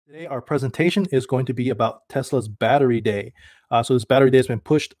Today, our presentation is going to be about Tesla's Battery Day. So this Battery Day has been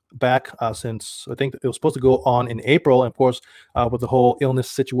pushed back since I think it was supposed to go on in April. And of course, with the whole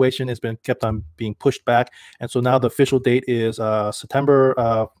illness situation, it's been kept on being pushed back. And so now the official date is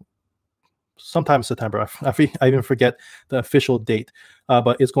September, sometime September. I even forget the official date,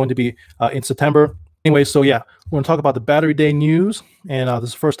 but it's going to be in September. Anyway, so yeah, we're going to talk about the Battery Day news. And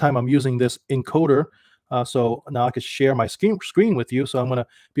this is the first time I'm using this encoder. So now I can share my screen with you. So I'm going to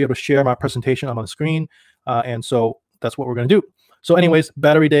be able to share my presentation on the screen. And so that's what we're going to do. So anyways,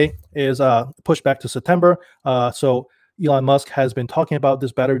 Battery Day is pushed back to September. So Elon Musk has been talking about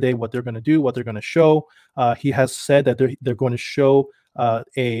this Battery Day, what they're going to do, what they're going to show. He has said that they're going to show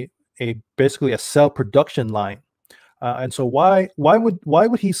basically a cell production line. And so why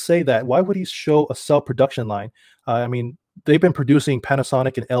would he say that? Why would he show a cell production line? I mean, they've been producing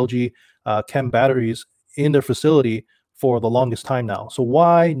Panasonic and LG chem batteries in their facility for the longest time now. So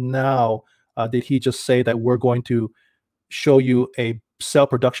why now did he just say that we're going to show you a cell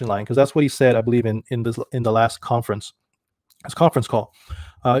production line? Because that's what he said, I believe, in the last conference call.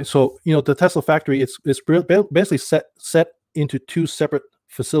 So you know, the Tesla factory it's basically set into two separate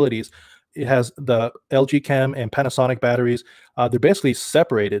facilities. It has the LG Chem and Panasonic batteries. They're basically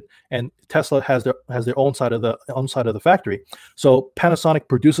separated, and Tesla has their own side of the factory. So Panasonic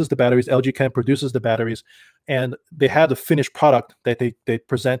produces the batteries, LG Chem produces the batteries, and they have the finished product that they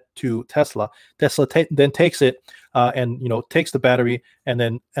present to Tesla. Tesla then takes it and takes the battery and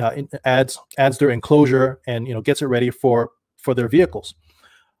then adds their enclosure and gets it ready for their vehicles.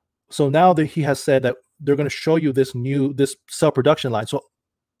 So now that he has said that they're going to show you this cell production line. So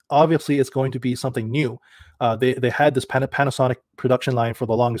obviously, it's going to be something new. They had this Panasonic production line for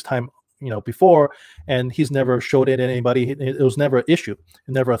the longest time, before, and he's never showed it to anybody. It was never an issue,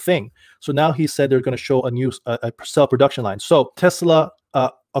 never a thing. So now he said they're going to show a cell production line. So Tesla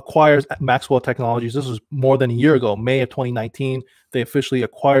acquires MAXWELL Technologies. This was more than a year ago, May of 2019. They officially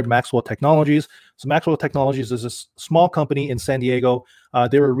acquired MAXWELL Technologies. So MAXWELL Technologies is a small company in San Diego.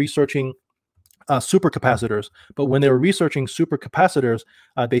 They were researching supercapacitors, but when they were researching supercapacitors,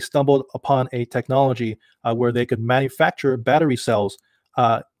 they stumbled upon a technology where they could manufacture battery cells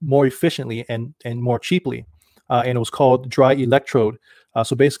more efficiently and more cheaply, and it was called dry electrode.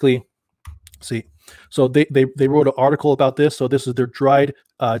 So basically, so they wrote an article about this. So this is their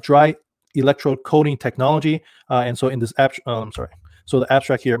dry electrode coating technology, and so in this so the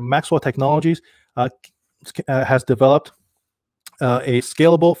abstract here, MAXWELL Technologies has developed a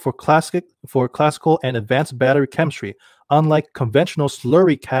scalable for classical and advanced battery chemistry. Unlike conventional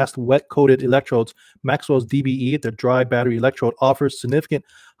slurry cast wet coated electrodes, MAXWELL's DBE, the dry battery electrode, offers significant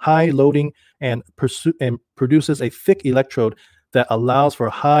high loading and produces a thick electrode that allows for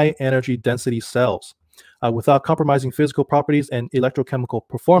high energy density cells without compromising physical properties and electrochemical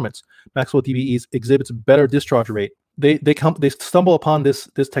performance. MAXWELL DBEs exhibits better discharge rate. They stumble upon this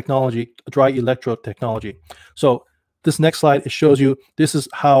technology, dry electrode technology. So this next slide, it shows you this is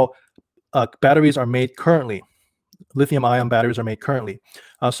how batteries are made currently. Lithium-ion batteries are made currently.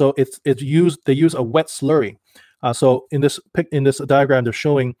 So they use a wet slurry. So in this diagram, they're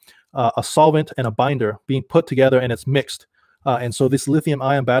showing a solvent and a binder being put together, and it's mixed. And so this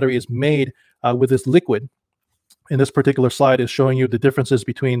lithium-ion battery is made with this liquid. In this particular slide is showing you the differences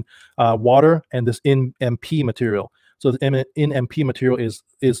between water and this NMP material. So the NMP material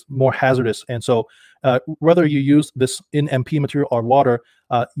is more hazardous, and so whether you use this NMP material or water,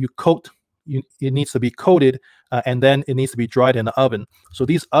 it needs to be coated, and then it needs to be dried in the oven. So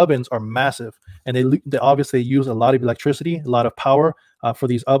these ovens are massive, and they obviously use a lot of electricity, a lot of power for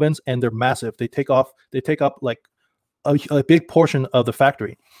these ovens, and they're massive. They take up like a big portion of the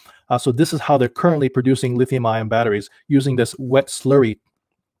factory. So this is how they're currently producing lithium-ion batteries using this wet slurry.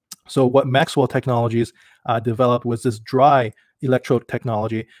 So what MAXWELL Technologies developed was this dry electrode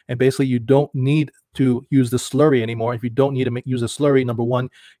technology, and basically you don't need to use the slurry anymore. If you don't need to use a slurry, number one,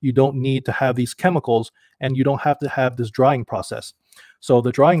 you don't need to have these chemicals, and you don't have to have this drying process. So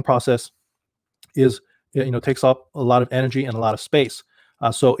the drying process takes up a lot of energy and a lot of space.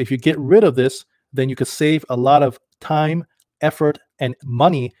 So if you get rid of this, then you could save a lot of time, effort, and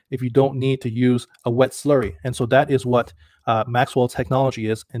money if you don't need to use a wet slurry. And so that is what MAXWELL Technology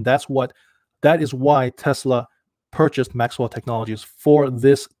is, and that is why Tesla purchased MAXWELL Technologies for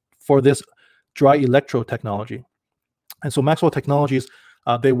this dry electrode technology. And so MAXWELL Technologies,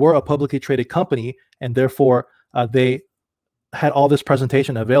 they were a publicly traded company, and therefore they had all this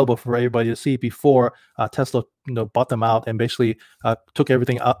presentation available for everybody to see before Tesla bought them out and basically took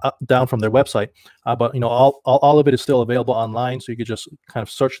everything down from their website. But all of it is still available online, so you could just kind of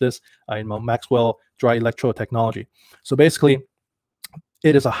search this MAXWELL dry electrode technology. So basically,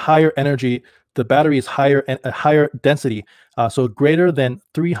 it is a higher energy. The battery is higher and a higher density, so greater than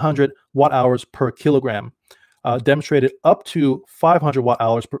 300 watt hours per kilogram, demonstrated up to 500 watt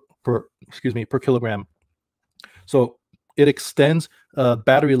hours per kilogram. So it extends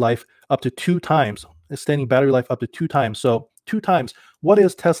battery life up to 2 times, extending battery life up to 2 times. So 2 times. What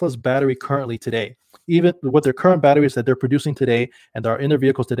is Tesla's battery currently today? Even with their current batteries that they're producing today and are in their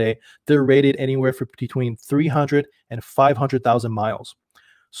vehicles today, they're rated anywhere for between 300 and 500,000 miles.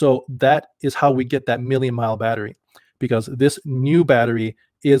 So that is how we get that million-mile battery, because this new battery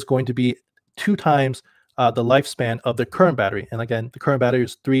is going to be 2 times the lifespan of the current battery. And again, the current battery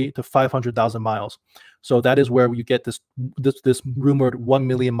is 300 to 500,000 miles. So that is where you get this rumored 1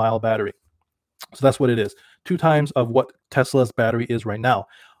 million mile battery. So that's what it is. 2 times of what Tesla's battery is right now.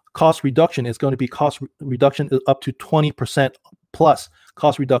 Cost reduction is going to be reduction up to 20% plus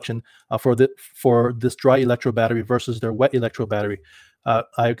cost reduction for this dry electrode battery versus their wet electrode battery.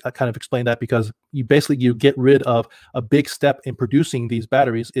 I kind of explained that because you get rid of a big step in producing these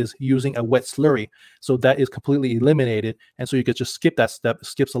batteries is using a wet slurry. So that is completely eliminated. And so you could just skip that step. It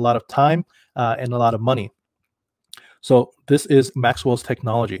skips a lot of time and a lot of money. So this is Maxwell's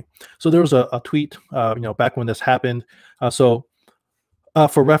technology. So there was a tweet, back when this happened.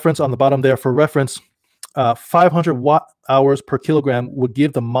 For reference on the bottom there, 500 watt hours per kilogram would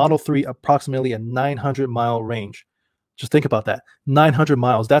give the Model 3 approximately a 900 mile range. Just think about that. 900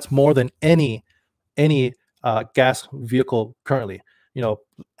 miles. That's more than any gas vehicle currently.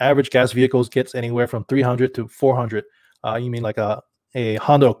 Average gas vehicles gets anywhere from 300 to 400. You mean like a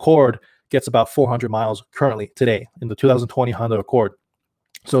Honda Accord gets about 400 miles currently today in the 2020 Honda Accord.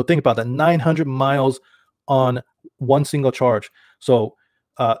 So think about that, 900 miles on one single charge. So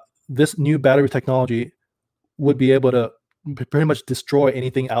this new battery technology would be able to pretty much destroy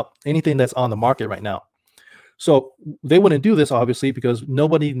anything that's on the market right now. So they wouldn't do this, obviously, because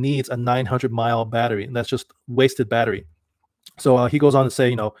nobody needs a 900-mile battery, and that's just wasted battery. So he goes on to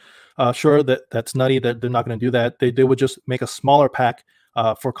say, sure, that's nutty that they're not going to do that. They would just make a smaller pack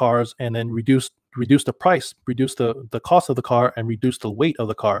for cars and then reduce the price, reduce the cost of the car, and reduce the weight of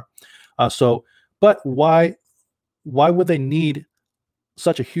the car. But why would they need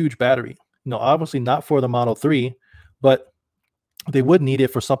such a huge battery? Obviously not for the Model 3, but they would need it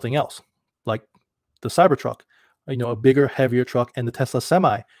for something else, like the Cybertruck, a bigger, heavier truck, and the Tesla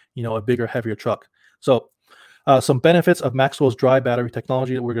Semi, a bigger, heavier truck. So some benefits of Maxwell's dry battery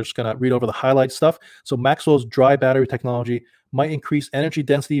technology. We're just going to read over the highlight stuff. So Maxwell's dry battery technology might increase energy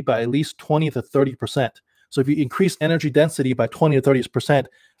density by at least 20 to 30%. So if you increase energy density by 20 to 30%,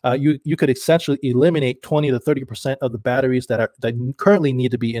 you could essentially eliminate 20 to 30% of the batteries that currently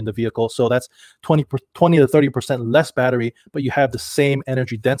need to be in the vehicle. So that's 20 to 30% less battery, but you have the same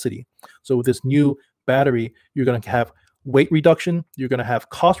energy density. So with this new battery, you're going to have weight reduction, you're going to have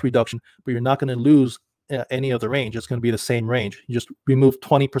cost reduction, but you're not going to lose any of the range. It's going to be the same range. You just remove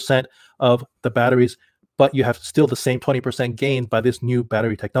 20% of the batteries, but you have still the same 20% gained by this new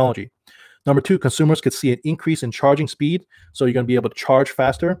battery technology. Number two, consumers could see an increase in charging speed. So you're going to be able to charge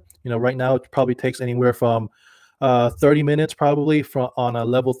faster. Right now it probably takes anywhere from 30 minutes probably on a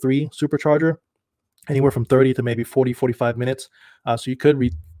level 3 supercharger, anywhere from 30 to maybe 40, 45 minutes. So you could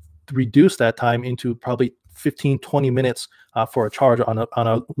reduce that time into probably 15, 20 minutes for a charge on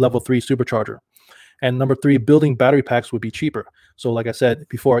a level 3 supercharger. And number three, building battery packs would be cheaper. So like I said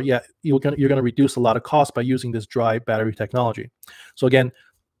before, yeah, you're going to reduce a lot of cost by using this dry battery technology. So again,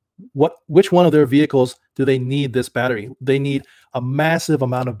 which one of their vehicles do they need this battery? They need a massive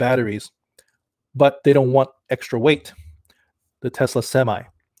amount of batteries, but they don't want extra weight. The Tesla Semi,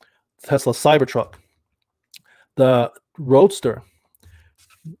 Tesla Cybertruck, the Roadster.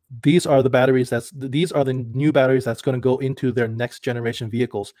 These are the batteries these are the new batteries that's going to go into their next generation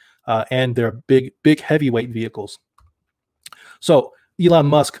vehicles and their big heavyweight vehicles. So Elon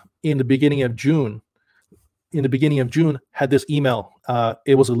Musk in the beginning of June had this email.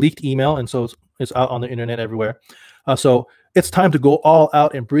 It was a leaked email, and so it's out on the internet everywhere. So it's time to go all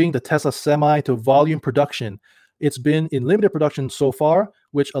out and bring the Tesla Semi to volume production. It's been in limited production so far,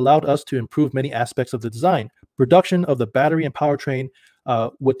 which allowed us to improve many aspects of the design. Production of the battery and powertrain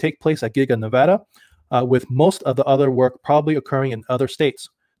would take place at Giga, Nevada, with most of the other work probably occurring in other states.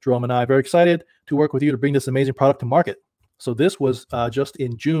 Jerome and I are very excited to work with you to bring this amazing product to market. So this was just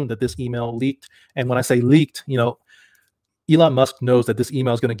in June that this email leaked. And when I say leaked, Elon Musk knows that this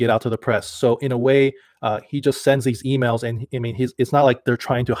email is going to get out to the press. So in a way, he just sends these emails, and I mean, it's not like they're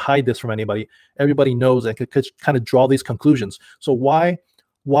trying to hide this from anybody. Everybody knows and could kind of draw these conclusions. So why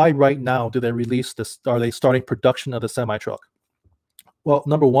right now do they release this? Are they starting production of the semi-truck? Well,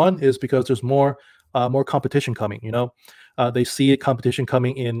 number one is because there's more competition coming. They see competition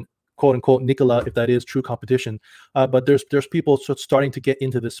coming in, quote unquote, Nikola, if that is true competition. But there's people starting to get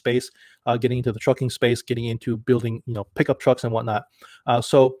into this space, getting into the trucking space, getting into building, pickup trucks and whatnot.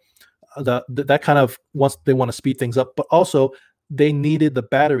 So that kind of, once they want to speed things up, but also they needed the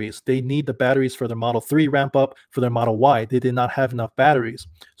batteries. They need the batteries for their Model 3 ramp up, for their Model Y. They did not have enough batteries.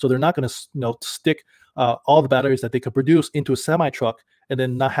 So they're not going to stick all the batteries that they could produce into a semi truck and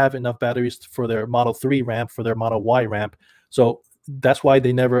then not have enough batteries for their Model 3 ramp, for their Model Y ramp. So that's why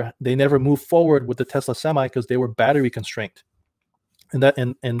they never moved forward with the Tesla Semi, because they were battery constrained. And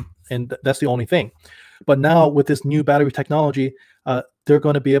that's the only thing. But now with this new battery technology, they're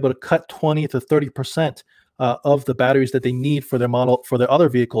going to be able to cut 20 to 30% of the batteries that they need for their other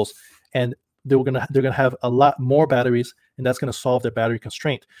vehicles, and they're gonna have a lot more batteries, and that's going to solve their battery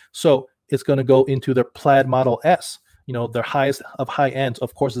constraint. So it's going to go into their Plaid Model S, their highest of high ends.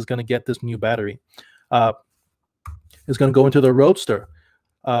 Of course, is going to get this new battery. It's going to go into the Roadster.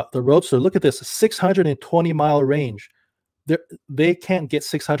 The Roadster, look at this, 620-mile range. They can't get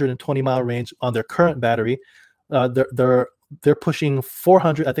 620-mile range on their current battery. They're pushing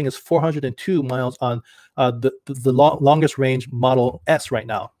 400. I think it's 402 miles on the longest range Model S right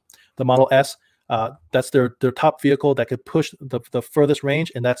now. The Model S, that's their top vehicle that could push the furthest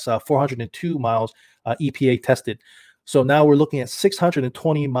range, and that's 402 miles, EPA tested. So now we're looking at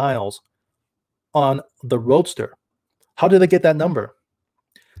 620 miles on the Roadster. How did they get that number?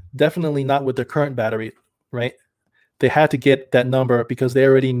 Definitely not with their current battery, right? They had to get that number because they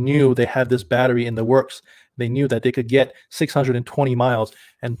already knew they had this battery in the works. They knew that they could get 620 miles,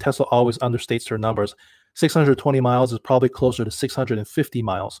 and Tesla always understates their numbers. 620 miles is probably closer to 650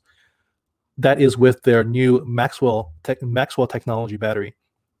 miles. That is with their new MAXWELL technology battery.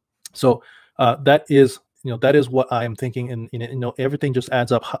 So that is what I am thinking, and everything just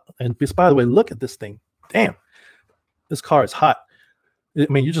adds up. And by the way, look at this thing. Damn, this car is hot. I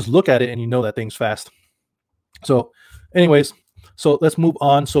mean, you just look at it and you know that thing's fast. So anyways, so let's move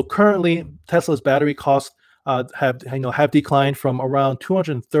on. So currently Tesla's battery costs have declined from around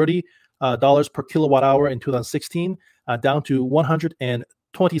 $230 per kilowatt hour in 2016 down to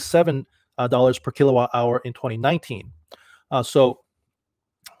 $127 per kilowatt hour in 2019. So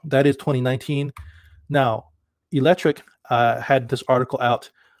that is 2019. Now, Electric had this article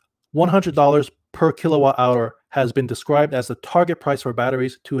out. $100 per kilowatt hour has been described as the target price for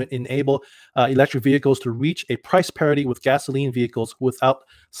batteries to enable electric vehicles to reach a price parity with gasoline vehicles without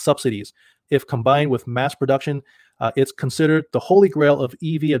subsidies. If combined with mass production, it's considered the holy grail of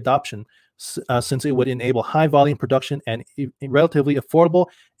EV adoption, since it would enable high volume production and relatively affordable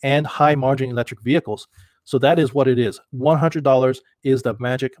and high margin electric vehicles. So that is what it is. $100 is the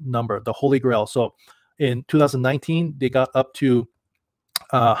magic number, the holy grail. So in 2019, they got up to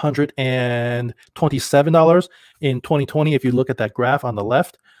 $127. In 2020, if you look at that graph on the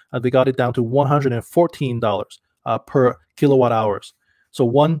left, they got it down to $114 per kilowatt hours.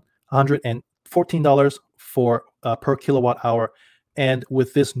 So $114 for per kilowatt hour. And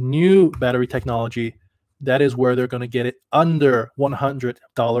with this new battery technology, that is where they're going to get it under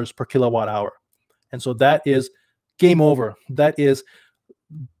 $100 per kilowatt hour. And so that is game over. That is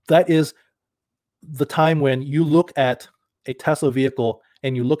the time when you look at a Tesla vehicle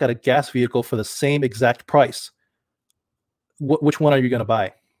and you look at a gas vehicle for the same exact price. Which one are you going to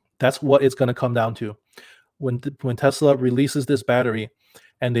buy? That's what it's going to come down to. When Tesla releases this battery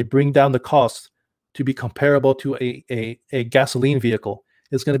and they bring down the cost to be comparable to a gasoline vehicle,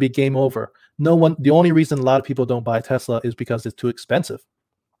 it's going to be game over. The only reason a lot of people don't buy Tesla is because it's too expensive.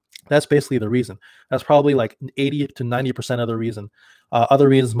 That's basically the reason. That's probably like 80 to 90% of the reason. Other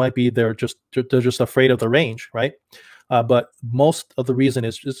reasons might be they're just afraid of the range, right? But most of the reason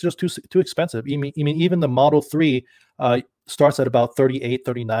is it's just too expensive. I mean, even the Model 3 starts at about 38,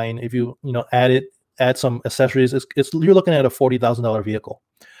 39. If you add some accessories, you're looking at a $40,000 vehicle.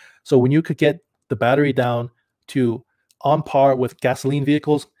 So when you could get the battery down to on par with gasoline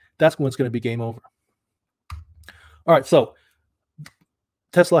vehicles, that's when it's going to be game over. All right, so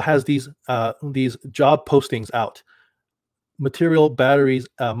Tesla has these job postings out. Material batteries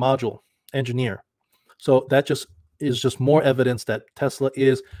module engineer. So that is just more evidence that Tesla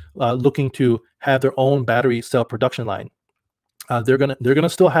is looking to have their own battery cell production line. They're gonna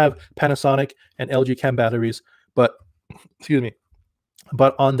still have Panasonic and LG Chem batteries, but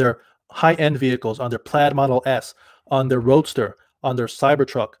on their high-end vehicles, on their Plaid Model S, on their Roadster, on their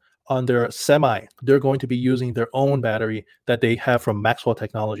Cybertruck, on their Semi, they're going to be using their own battery that they have from MAXWELL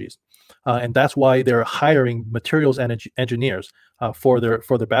Technologies, and that's why they're hiring materials and engineers for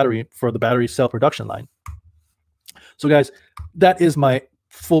the battery cell production line. So guys, that is my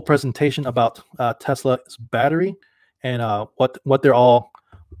full presentation about Tesla's battery and what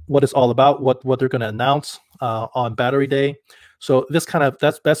it's all about, what they're going to announce on Battery Day. So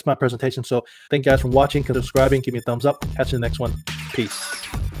that's my presentation. So thank you guys for watching, subscribing, give me a thumbs up. Catch you in the next one. Peace.